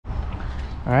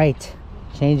All right,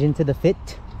 change into the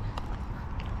fit.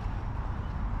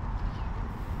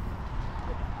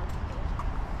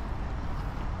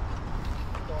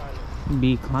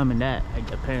 Be climbing that,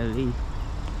 like, apparently.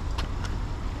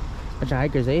 Bunch of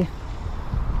hikers, eh?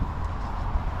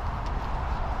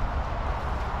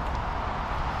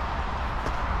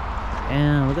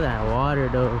 Damn, look at that water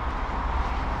though.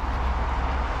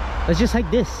 Let's just hike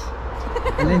this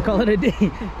and then call it a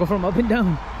day. Go from up and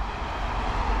down.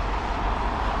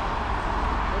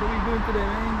 What are we doing today,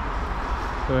 man?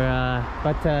 We're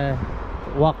about to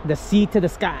walk the sea to the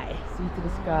sky. Sea to the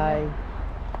sky.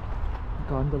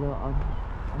 Gondola on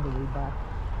the way back.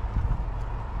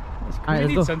 Alright,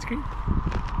 let's go. Sunscreen?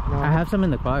 No, I have some in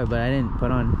the car, but I didn't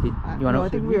put on. You want to? I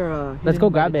think we're. Let's go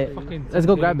grab it. Let's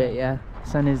go grab it. Yeah,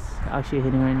 sun is actually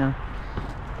hitting right now.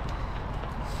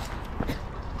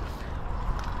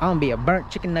 I'm gonna be a burnt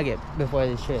chicken nugget before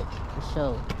this trip. For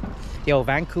sure. Yo,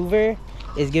 Vancouver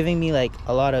is giving me like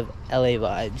a lot of LA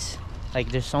vibes. Like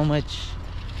there's so much.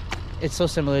 It's so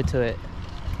similar to it.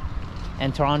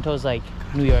 And Toronto's like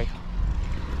New York.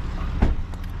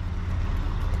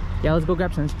 Yeah, let's go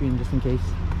grab sunscreen just in case.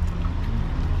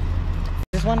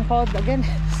 This one called again?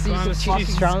 Stawamus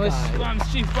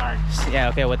Chief Park. Yeah,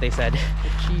 okay, what they said.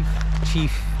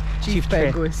 Chief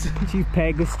Peguis. Chief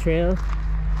Peguis Trail.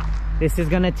 This is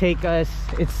gonna take us,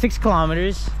 it's 6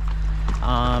 kilometers.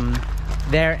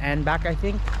 There and back, I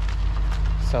think.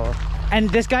 So, and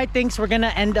this guy thinks we're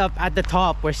gonna end up at the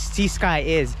top where Sea Sky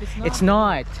is. It's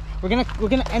not. We're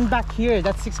gonna end back here.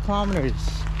 That's 6 kilometers.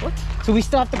 What? So we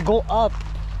still have to go up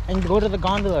and go to the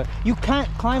gondola. You can't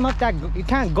climb up that, you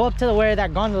can't go up to where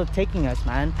that gondola is taking us,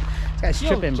 man. This guy's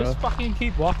tripping, bro. Just fucking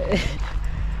keep walking.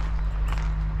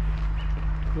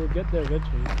 We'll get there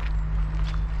eventually.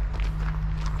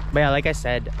 But yeah, like I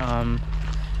said,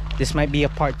 this might be a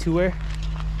part 2-er.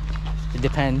 It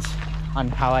depends on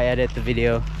how I edit the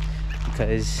video,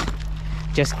 because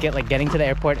just getting to the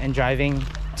airport and driving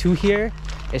to here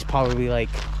is probably like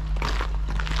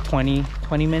 20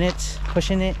 minutes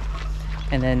pushing it.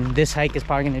 And then this hike is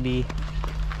probably gonna be,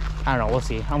 I don't know, we'll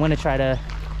see. I'm gonna try to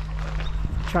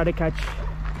catch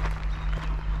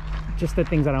just the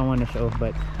things that I want to show,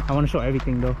 but I want to show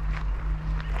everything though.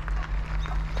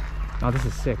 Oh, this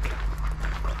is sick.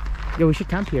 Yo, we should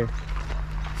camp here.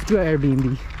 Let's do an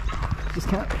Airbnb. Just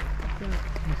camp.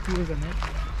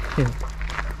 Yeah.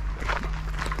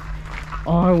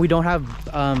 Oh, we don't have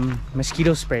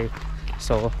mosquito spray,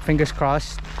 so fingers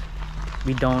crossed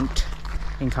we don't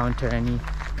encounter any.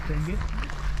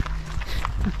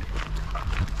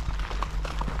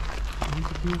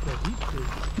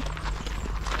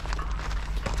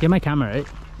 Get my camera, right?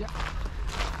 Yeah.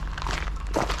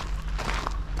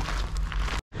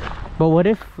 But what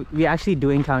if we actually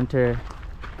do encounter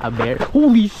a bear?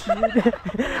 Holy shit!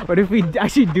 What if we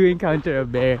actually do encounter a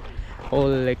bear?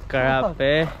 Holy crap,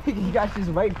 eh? You got this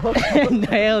right hook.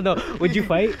 Hell no. Would you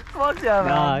fight? Fuck yeah, man.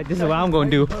 Nah, this is what I'm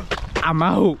gonna do. I'm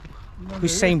out.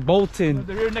 Usain Bolton.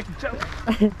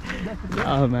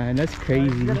 Oh man, that's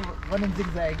crazy. You gotta run in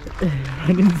zigzag.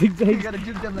 Run in zigzag. You gotta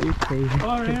juke them like. You're crazy.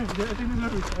 Oh yeah, I think this is where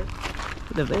we start.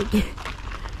 The bacon.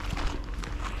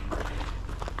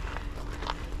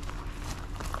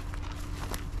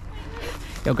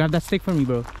 Yo, grab that stick for me,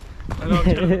 bro.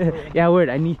 Yeah, word.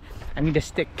 I need a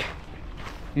stick.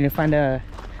 I need to find that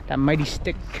mighty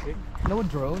stick. No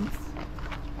drones.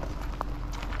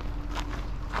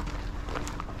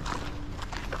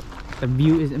 The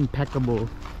view is impeccable.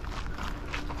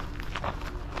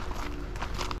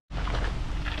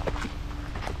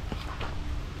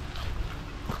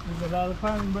 There's a lot of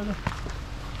climbing, brother.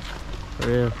 For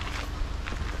real.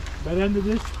 By the end of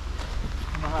this,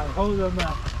 I'm gonna have a hold on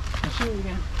that. I'll shoot it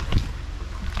again.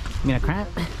 You mean a cramp?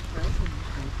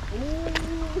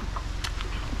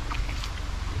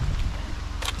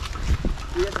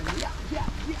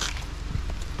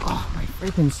 Oh, my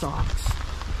freaking socks.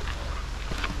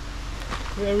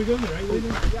 Yeah, we're going the right way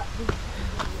then? Yeah.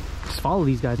 Just follow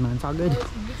these guys, man. It's all good.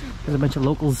 There's a bunch of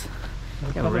locals.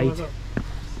 Yeah, right.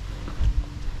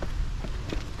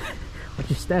 Watch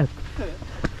your step.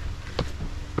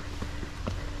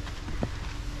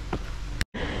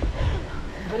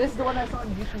 But this is the one I saw on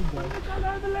YouTube, bro.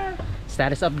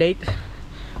 Status update.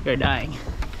 You're dying.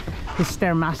 His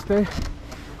Stairmaster.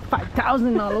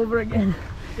 5,000 all over again.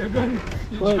 You're good.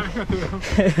 Look.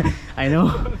 I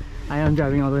know. I am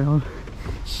driving all the way home.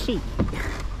 Shit.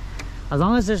 As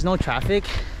long as there's no traffic,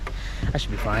 I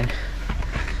should be fine.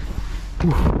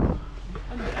 You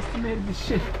underestimated this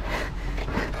shit.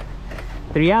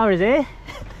 3 hours, eh?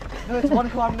 No, it's 1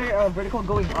 kilometer vertical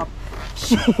going up.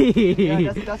 Shit.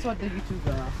 Yeah, that's what the YouTube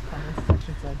comment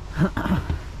section said.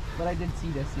 but I did see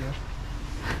this, yeah.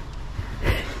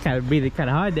 Kind of breathing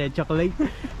kind of hard there, chocolate.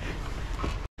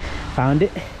 Found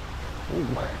it. Ooh.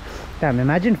 Damn,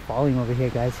 imagine falling over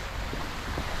here, guys.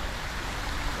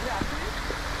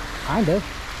 Kind of.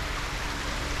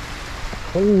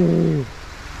 Oh,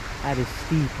 that is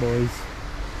steep, boys.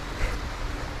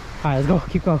 Alright, let's go.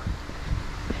 Keep going.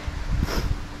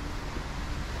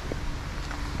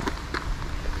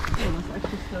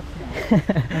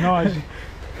 I know.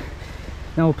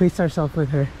 No, we'll pace ourselves with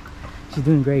her. She's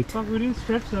doing great. Fuck, we didn't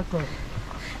stretch that far.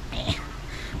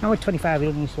 Now we're 25, we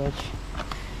don't need to stretch.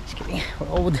 Just kidding, we're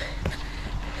old.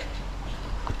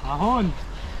 Ahon!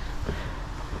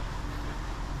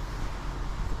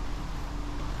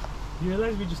 You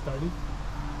realize we just started?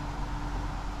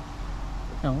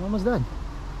 No, we're almost done.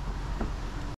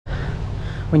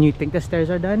 When you think the stairs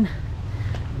are done,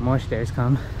 more stairs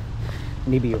come.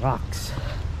 Maybe rocks.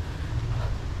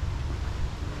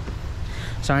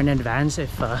 Sorry in advance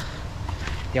if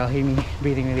y'all hear me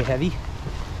breathing really heavy.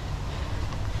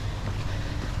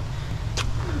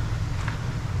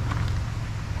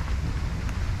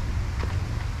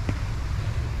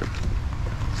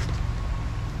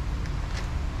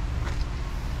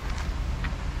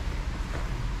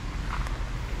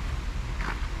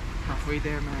 Halfway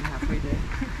there, man, halfway there.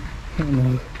 I don't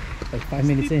know, like 5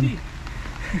 minutes in.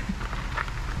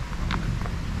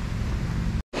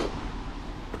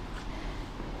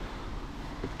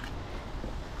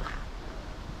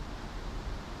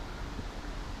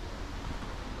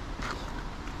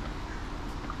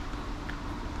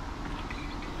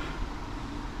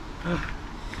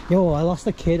 Yo, I lost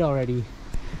a kid already.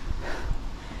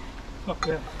 Fuck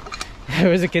yeah. There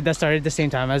was a kid that started at the same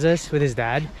time as us with his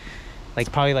dad.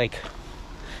 Like probably like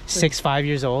 5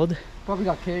 years old. Probably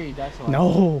got carried, that's why.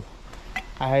 No,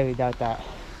 I highly doubt that.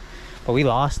 But we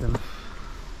lost him.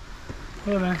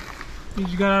 Oh man, you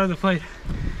just got out of the fight.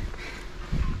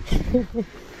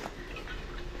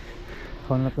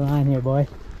 Pulling up the line here, boy.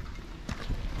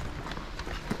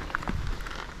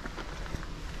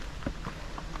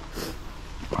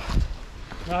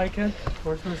 No, I can't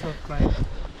force myself.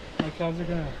 My calves are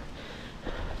gonna.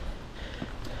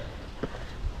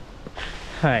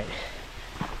 Alright,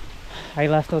 I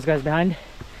left those guys behind.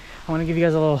 I want to give you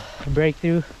guys a little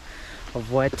breakthrough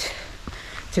of what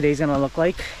today's gonna look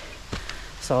like.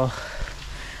 So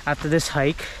after this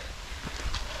hike,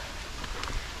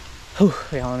 whew,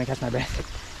 wait, hold on, let me catch my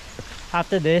breath.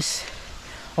 After this,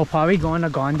 I'll probably go on a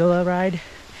gondola ride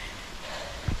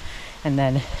and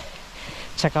then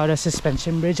check out a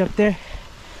suspension bridge up there,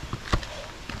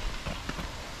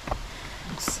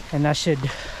 and that should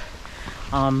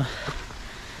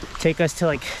take us to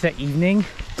like the evening.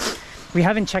 We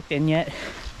haven't checked in yet.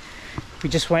 We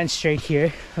just went straight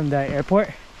here from the airport.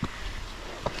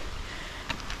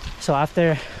 So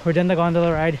after we're done the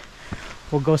gondola ride,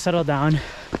 we'll go settle down,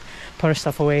 put our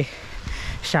stuff away,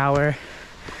 shower,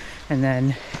 and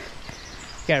then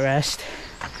get rest,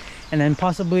 and then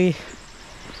possibly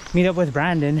meet up with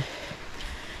Brandon,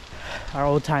 our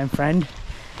old time friend,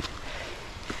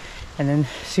 and then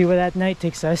see where that night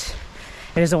takes us.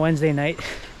 It is a Wednesday night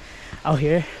out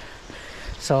here,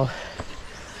 so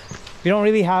we don't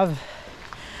really have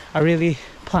a really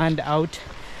planned out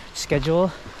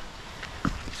schedule,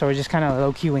 so we're just kind of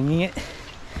low-key winging it.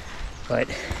 But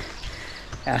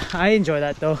yeah, I enjoy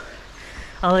that though.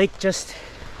 I like just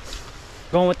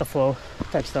going with the flow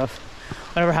type stuff.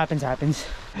 Whatever happens, happens.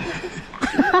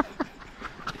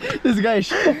 This guy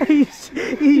he's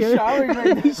showering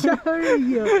right now. He's showering,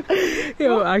 yo.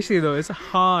 Yo, actually though, it's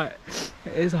hot.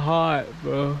 It's hot,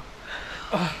 bro.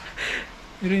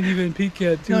 You didn't even peek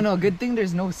yet, too. No, good thing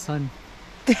there's no sun.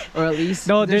 Or at least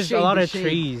No, the there's shade, a lot the of shade.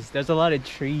 trees. There's a lot of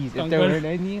trees. If there weren't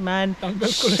any, man,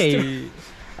 shade.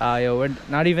 Yo, we're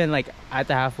not even like at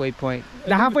the halfway point.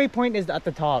 The halfway point is at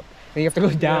the top. And you have to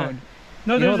go down.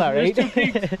 No, You know there's that, right?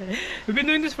 2 peaks. We've been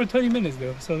doing this for 20 minutes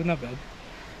though, so not bad.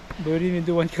 But we didn't even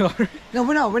do 1 kilometer. No,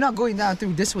 we're not going down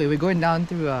through this way. We're going down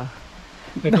through No,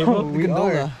 the we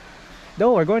gondola. are.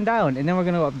 No, we're going down and then we're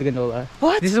gonna go up the gondola.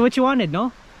 What? This is what you wanted,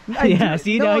 no? Yeah,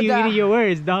 see now you eating your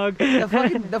words, dog. The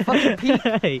fucking peak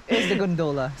Hey, is the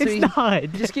gondola. So it's you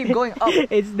not. just keep going up.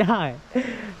 It's not.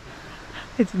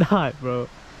 It's not, bro.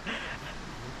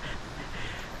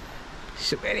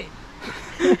 Sweaty.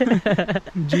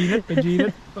 Gina,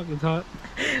 fucking hot.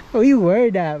 Oh, you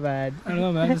were that, man. I don't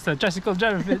know, man. Just a tricycle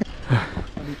driver fit.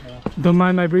 Don't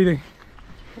mind my breathing.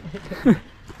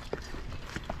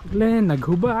 Glenn,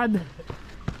 naghubad.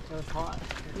 So it's hot. I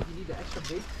think you need the extra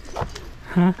bait.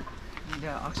 Huh? You need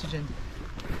oxygen.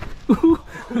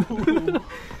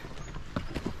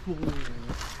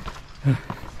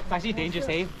 It's actually dangerous,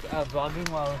 eh? Vlogging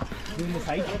while doing this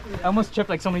hike. I almost tripped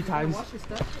like so many times.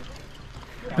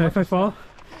 If I fall?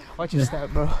 Watch your step,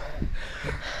 bro. Look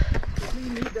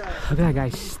at that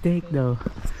guy's steak, though.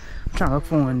 I'm trying to look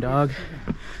for one, dog.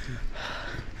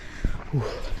 Whew.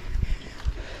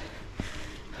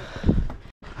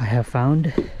 I have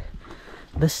found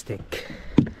the stick.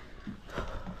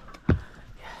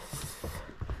 Yes.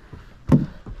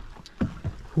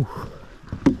 Whew.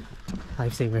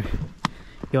 Lifesaver.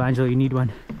 Yo, Angelo, you need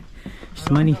one. Just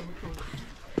money.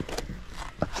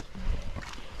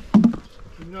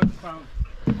 Not found.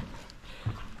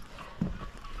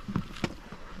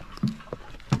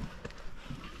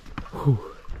 Whew.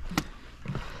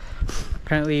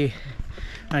 Apparently,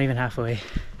 not even halfway.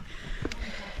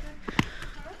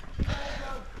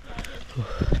 Whew.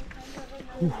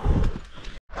 Whew.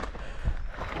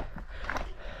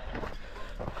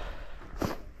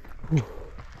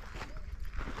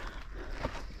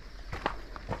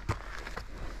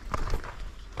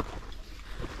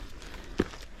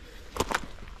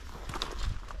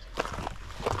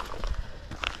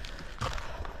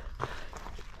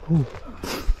 Ooh.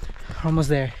 We're almost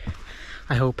there.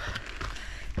 I hope.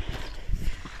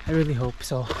 I really hope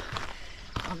so.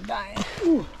 I'm dying.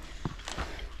 Ooh.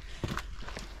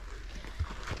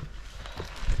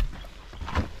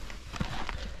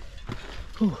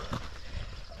 Ooh.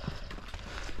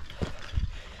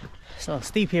 So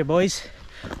steep here, boys.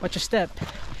 Watch your step.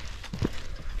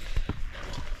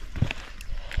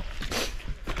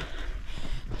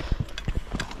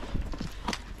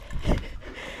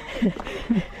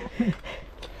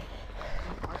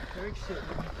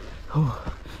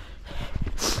 Oh.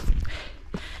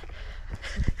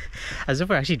 As if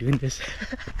we're actually doing this.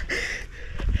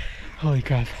 Holy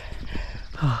crap.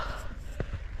 Oh.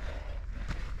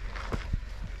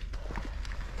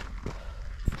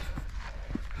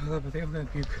 I think I'm gonna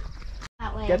puke.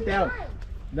 That way. Get down.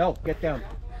 No, get down.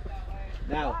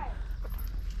 Now.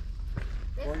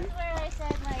 This is where I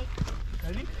said like.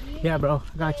 Ready? Yeah, bro.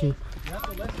 I got you.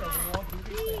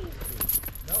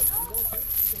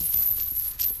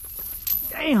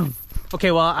 Damn. Okay,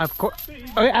 well,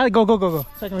 okay, Alec, go.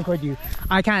 So I can record you.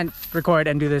 I can't record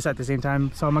and do this at the same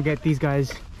time, so I'm gonna get these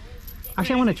guys.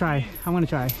 Actually, I want to try.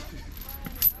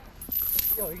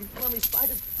 Yo, you can call me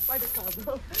spider car,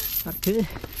 bro. Not good.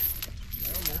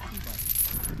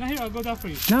 No, here, I'll go down for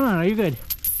you. No, you're good.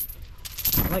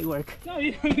 Light work. No,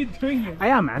 you're doing it. I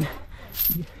am, man.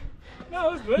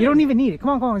 No, it's good. You don't even need it.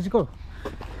 Come on, let's go.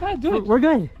 No, do it. We're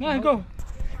good. No, go.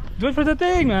 Do it for the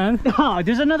thing, man. Oh,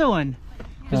 there's another one.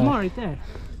 There's more right there.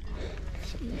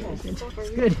 It's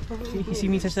good. You see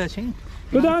me touch that chain?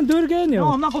 Go down, do it again, yo.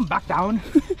 No, I'm not going back down.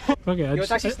 Okay, Yo,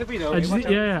 it's actually slippery though.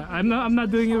 yeah, I'm not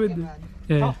doing it with.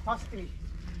 Yeah. Toss it to me.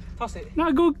 Toss it.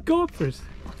 No, go up first.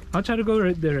 I'll try to go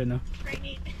right there right now.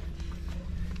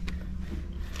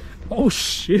 Oh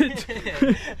shit!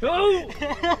 Oh!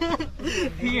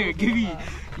 Here, give me.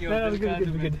 Yo, That'll be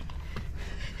good.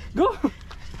 Go!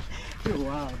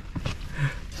 Wow.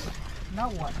 Now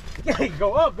what? Yeah,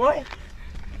 go up, boy.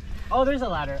 Oh, there's a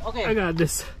ladder. Okay. I got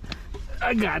this.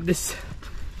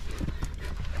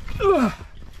 Ugh.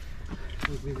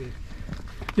 Wait.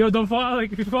 Yo, don't fall.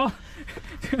 Like if you fall. Oh,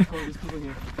 there's people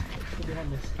here. Go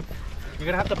behind this. You're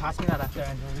gonna have to pass me that after,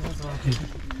 Angelo.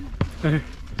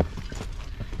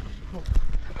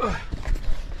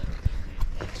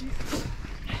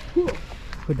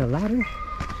 With the ladder?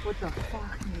 What the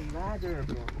fucking ladder,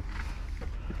 bro?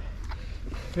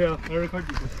 Yeah, I record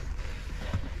you.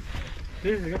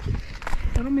 There, I got you.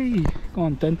 Pero may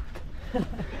content.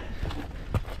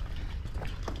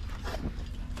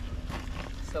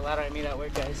 It's the ladder I made at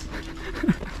work, guys.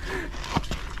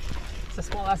 It's a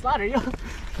small ass ladder, yo. I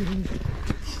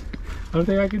don't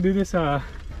think I can do this. No,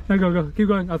 go. Keep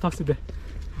going. I'll toss it there.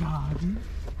 Nah, dude.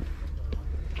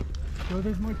 Yo,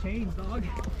 there's more chains, dog.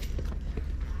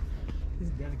 This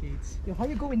delegates. Yo, how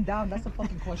you going down? That's the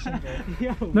fucking question, bro.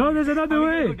 Yo, No, there's another how we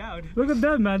way. gonna go down? Look at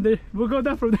them, man. We'll go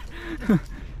down from there.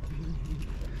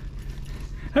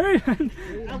 Hurry, man.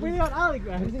 I'm waiting on Alec,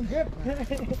 man. He's in grip.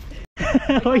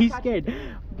 Oh, he's scared.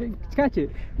 Catch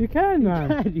it. You can, man.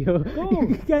 God, yo. Go.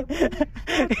 You can.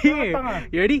 Here.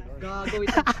 You ready? Go with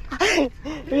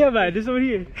Yeah, man. This one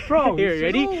here. Bro, Here,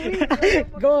 ready?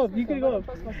 Go up. You can go up.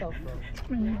 Trust myself, bro.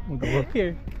 We'll go up.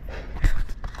 Here.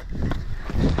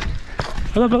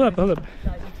 Hold up.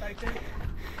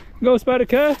 Go, Spider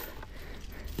Cat.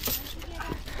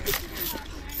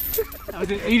 You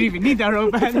didn't even need that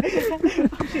rope, man.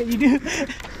 Oh, shit, you do.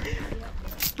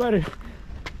 Spider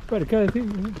Cat, I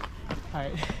think.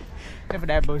 Alright. Enough of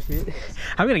that bullshit.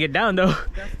 I'm gonna get down though.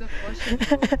 That's the question,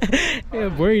 bro. Yeah,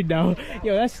 I'm worried now.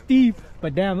 Yo, that's steep.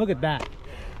 But damn, look at that.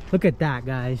 Look at that,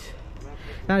 guys.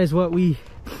 That is what we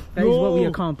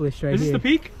accomplished right Is this here. the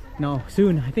peak? No,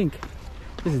 soon, I think.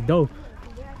 This is dope.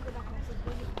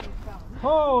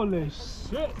 Holy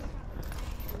shit.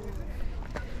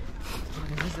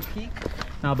 Is this the peak?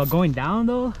 Nah, but going down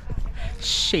though,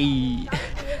 shit.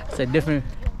 It's a different.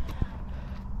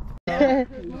 But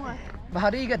how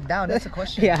do you get down? That's the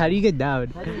question. Yeah, how do you get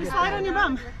down? You slide on your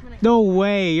bum. No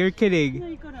way, you're kidding. No,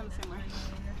 you go down the same way.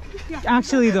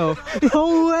 Actually though,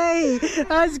 no way.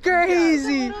 That's A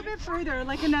crazy. little bit further,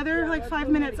 like another 5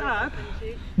 minutes up.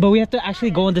 But we have to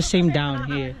actually go on the same down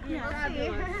here. Yeah,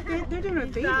 they're doing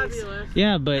it babies.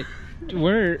 Yeah, but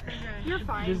we're. You're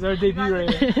fine. This is our debut right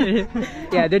here.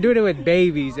 Yeah, they're doing it with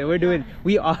babies, and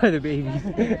we are the babies.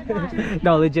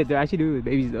 No, legit, they're actually doing it with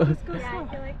babies though. Yeah, I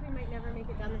feel like we might never make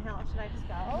it down the hill. Should I just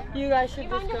go? You guys should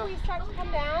Do you mind if we start to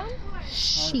come down?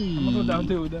 I'm gonna go down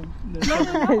too with them.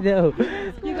 No.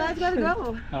 You guys gotta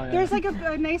go. Oh, yeah. There's like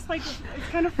a nice, like, it's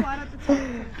kind of flat at the top.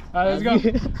 Alright, let's go.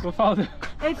 Go follow them.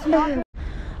 It's not.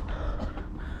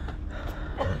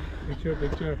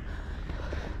 Picture.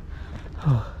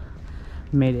 Oh,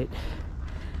 made it.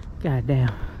 God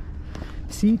damn.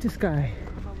 Sea to sky.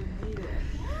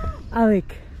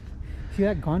 Alec, see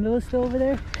that gondola still over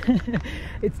there?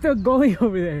 It's still going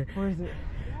over there. Where is it?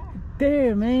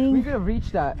 There, man. We could have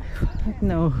reached that.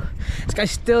 No. This guy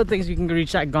still thinks we can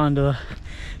reach that gondola.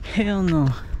 Hell no.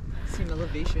 Same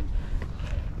elevation.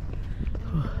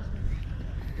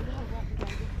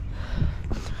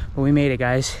 But we made it,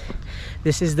 guys.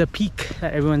 This is the peak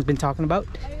that everyone's been talking about.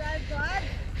 Are you guys glad?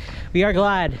 We are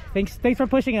glad. Thanks for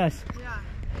pushing us. Yeah.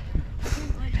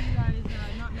 Seems like you guys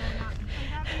not knowing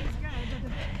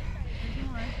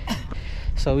that.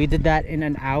 So we did that in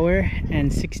an hour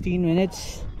and 16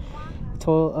 minutes.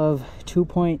 Total of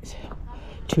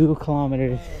 2.2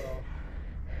 kilometers.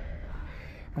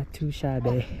 Not too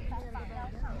shabby.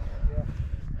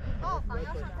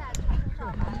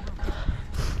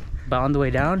 But on the way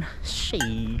down, shit.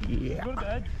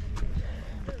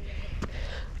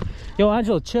 Yo,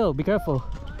 Angelo, chill. Be careful.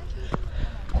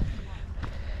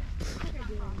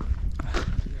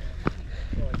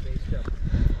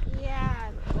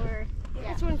 Yeah, or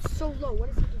this one's so low. What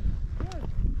is it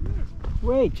doing?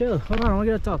 Wait, chill. Hold on, I want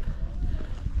to get up top.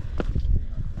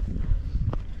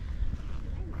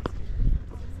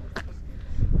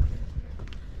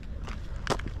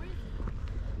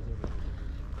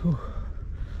 Whew.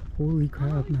 Holy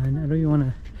crap, man. I don't even want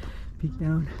to peek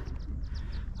down.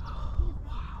 Oh,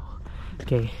 wow.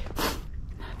 Okay.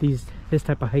 This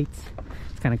type of heights,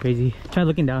 it's kind of crazy. Try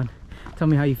looking down. Tell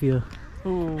me how you feel.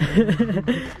 Ooh.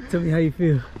 Tell me how you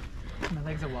feel. My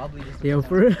legs are wobbly. Just Yo,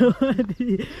 for real. I'm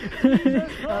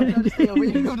trying to stay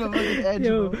away from the fucking edge,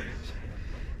 Yo, bro.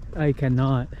 I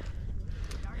cannot.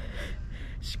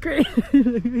 Scream.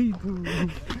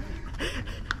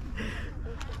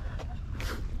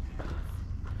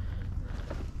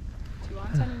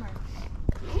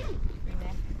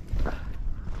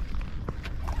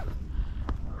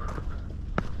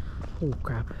 Oh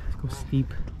crap, let's go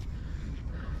steep.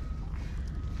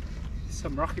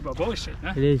 Some Rocky Balboa shit,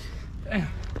 huh? It is. Damn.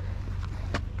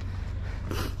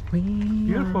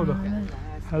 Beautiful though.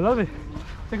 I love it.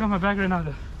 Take off my bag right now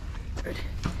though.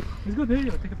 Let's go there,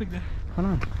 yo. Take a pic there. Hold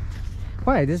on.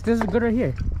 Why? This is good right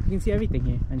here. You can see everything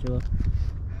here, Angelo.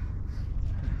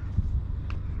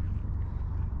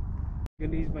 I'm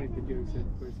gonna use my video set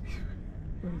first.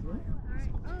 Oh,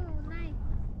 nice.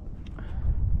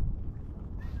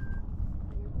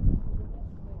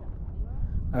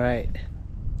 Alright.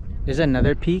 There's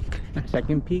another peak, a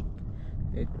second peak.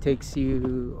 It takes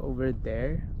you over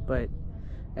there, but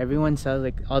everyone says,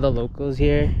 like all the locals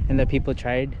here and the people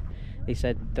tried, they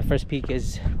said the first peak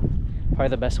is probably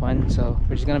the best one. So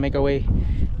we're just gonna make our way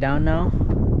down now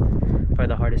for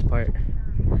the hardest part,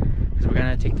 because we're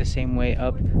gonna take the same way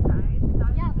up and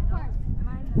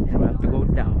we'll have to go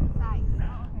down.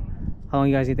 How long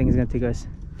you guys think it's gonna take us?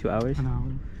 2 hours? An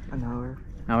hour. An hour.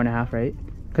 Hour and a half, right?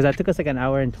 Because that took us like an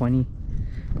hour and 20,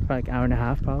 for like an hour and a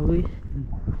half probably.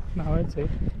 No, I'd say.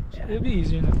 It'll be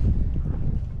easier now.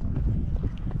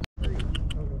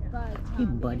 Hey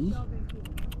buddy.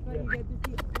 But you get to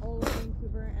see all of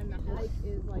Vancouver, and the hike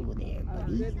is like Over there, a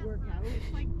buddy. good workout.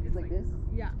 It's like this?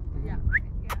 yeah.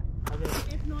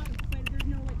 It's not, but there's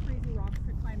no like crazy rocks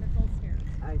to climb. It's all stairs.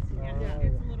 I see. Yeah,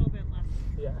 it's a little bit less.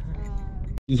 Yeah.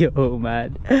 Yo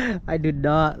man, I do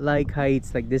not like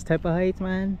heights, like this type of heights,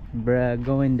 man. Bruh,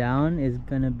 going down is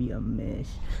gonna be a miss,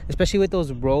 especially with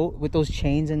those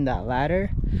chains and that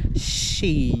ladder. Shit.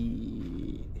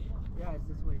 Yeah, it's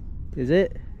this way. Is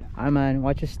it? Alright man,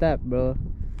 watch your step, bro.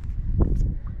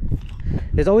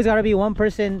 There's always got to be one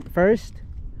person first.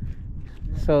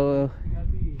 So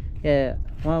yeah,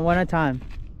 one at a time.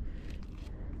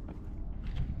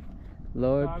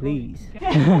 Lord, please.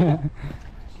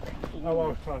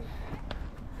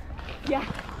 Yeah.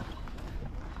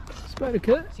 Spider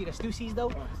cut. See the Stussies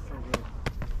though?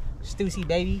 Stussie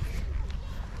baby.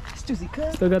 Stussie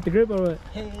cut. Still got the grip or what?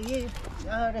 Hell yeah.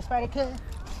 The spider cut.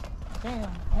 Damn.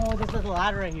 Oh, there's a little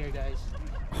ladder right here, guys.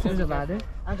 There's a ladder.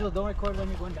 Angelo, don't record when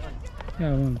you're going down. Yeah,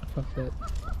 I won't. Fuck that.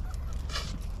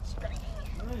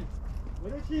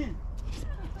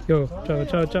 Yo,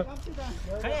 chop.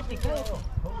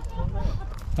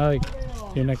 I like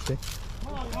your next day.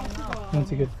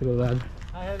 Once you get to the ladder.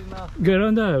 I had enough. Get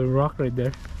on the rock right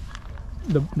there.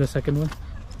 The second one.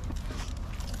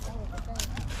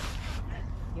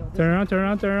 Turn around.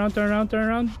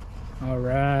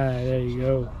 Alright, there you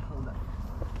go.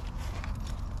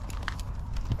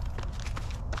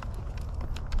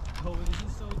 Oh, this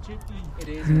is so tricky. It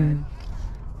is, man.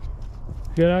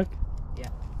 Good luck. Yeah.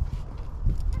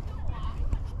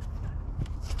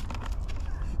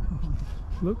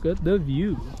 Look at the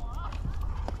view.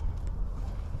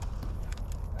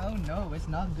 Oh no, it's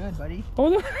not good, buddy.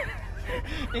 Hold on.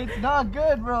 It's not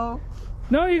good, bro.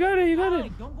 No, you got it.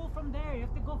 Don't go from there. You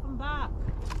have to go from back.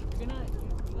 You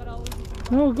gotta always be from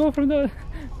back. No, go from the.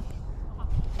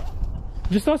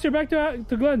 Just toss your bag to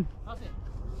Glenn. Toss it.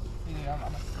 Dude, I'm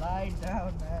gonna slide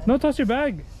down, man. No, toss your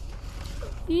bag.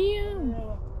 Yeah.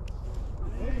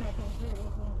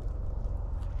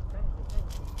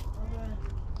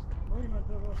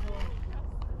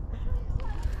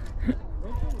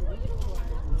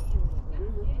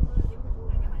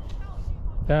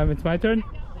 Damn, it's my turn?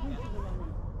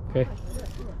 Okay. Okay,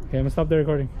 I'm gonna stop the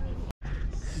recording.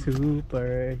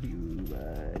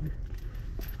 Superhuman.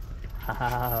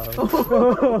 Wow.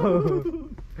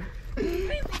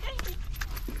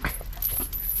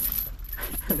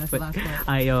 That's the last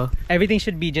one. Everything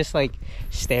should be just like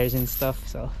stairs and stuff,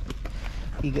 so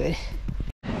be good.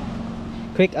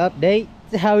 Quick update.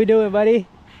 How we doing, buddy?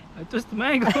 I twist the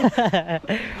mango.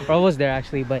 We're almost there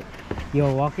actually, but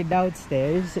yo, walking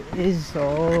downstairs is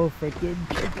so freaking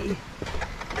tricky.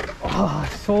 Oh,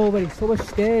 so much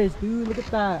stairs, dude. Look at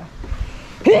that.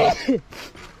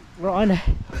 We're on,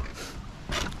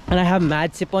 and I have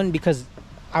mad sip on because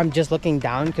I'm just looking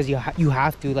down because you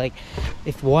have to, like,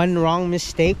 if one wrong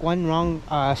mistake, one wrong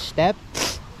step,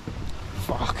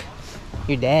 fuck,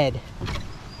 you're dead.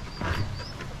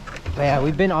 But yeah,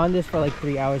 we've been on this for like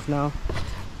 3 hours now.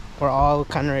 We're all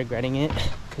kind of regretting it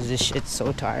because this shit's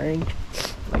so tiring.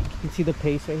 Like, you can see the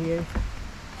pace right here.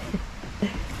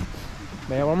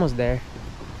 But yeah, we're almost there.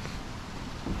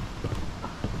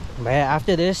 But yeah,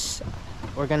 after this,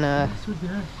 we're gonna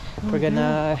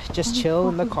just chill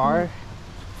in the car,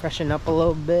 freshen up a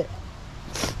little bit,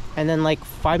 and then like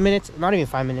 5 minutes, not even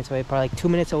 5 minutes away, probably like 2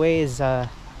 minutes away is the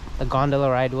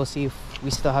gondola ride. We'll see if we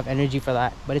still have energy for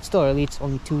that, but it's still early. It's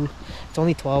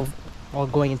only 12, all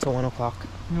going until 1 o'clock.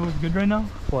 You know what's good right now?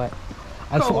 What?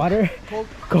 Ice water?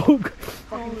 Coke.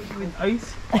 With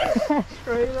ice.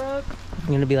 Straight up. I'm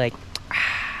gonna be like,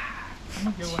 I'm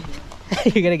gonna get one.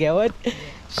 you're gonna get one?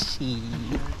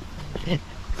 Shit.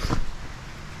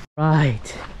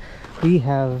 Right, we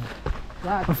have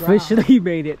officially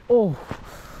made it. Oh,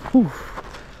 whew.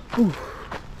 Whew.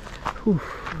 Whew.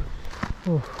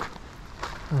 Whew.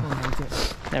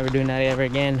 Never doing that ever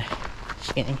again.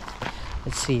 Just kidding.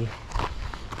 Let's see.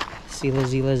 Let's see.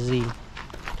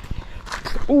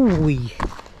 Ooh,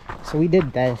 so we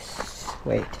did this.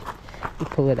 Wait, we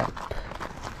pull it up.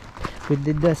 We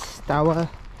did the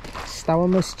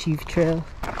stawamus Chief Trail.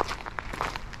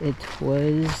 It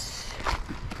was,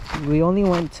 we only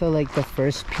went to like the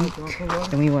first peak,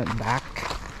 then we went back.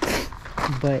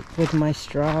 But with my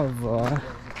Strava,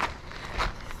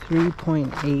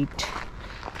 3.8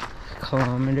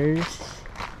 kilometers.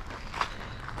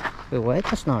 Wait, what?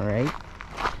 That's not right.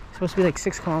 It's supposed to be like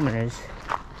 6 kilometers.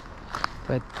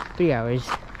 But 3 hours.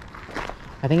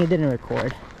 I think it didn't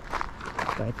record.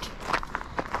 But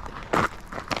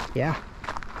yeah.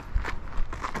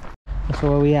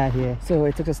 So where we at here? So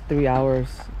it took us 3 hours,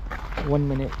 1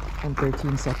 minute and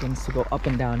 13 seconds to go up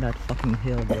and down that fucking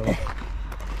hill, bro.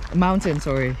 Mountain,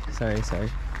 sorry.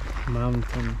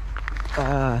 Mountain.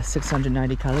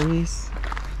 690 calories.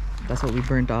 That's what we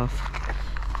burnt off.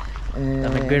 And The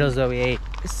McGriddles that we ate.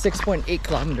 6.8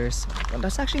 kilometers. Well,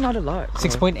 that's actually not a lot.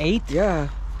 6.8? Yeah.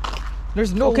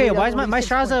 There's no Okay, way why that's is my only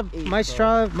Strava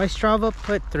 6.8, my Strava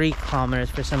put 3 kilometers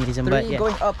for some reason, bro. but 3 yeah.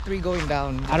 going up, 3 going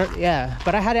down. I don't, yeah,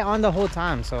 but I had it on the whole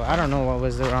time, so I don't know what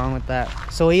was wrong with that.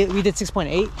 So we did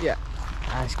 6.8? Yeah.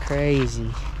 That's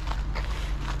crazy.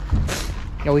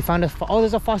 Yeah, we found a. Oh,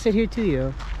 there's a faucet here too,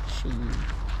 yo. Shit.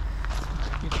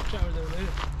 You can shower there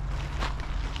later.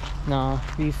 No,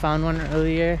 we found one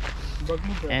earlier, Bug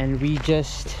move, bro. and we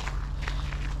just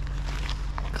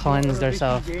cleansed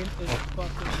ourselves. Gain is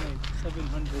fucking like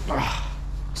 700.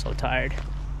 So tired.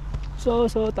 So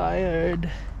tired.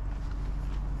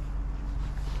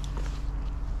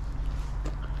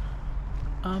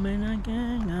 I'm in a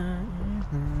gang.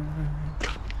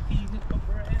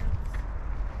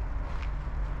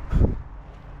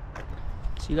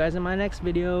 See you guys in my next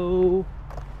video.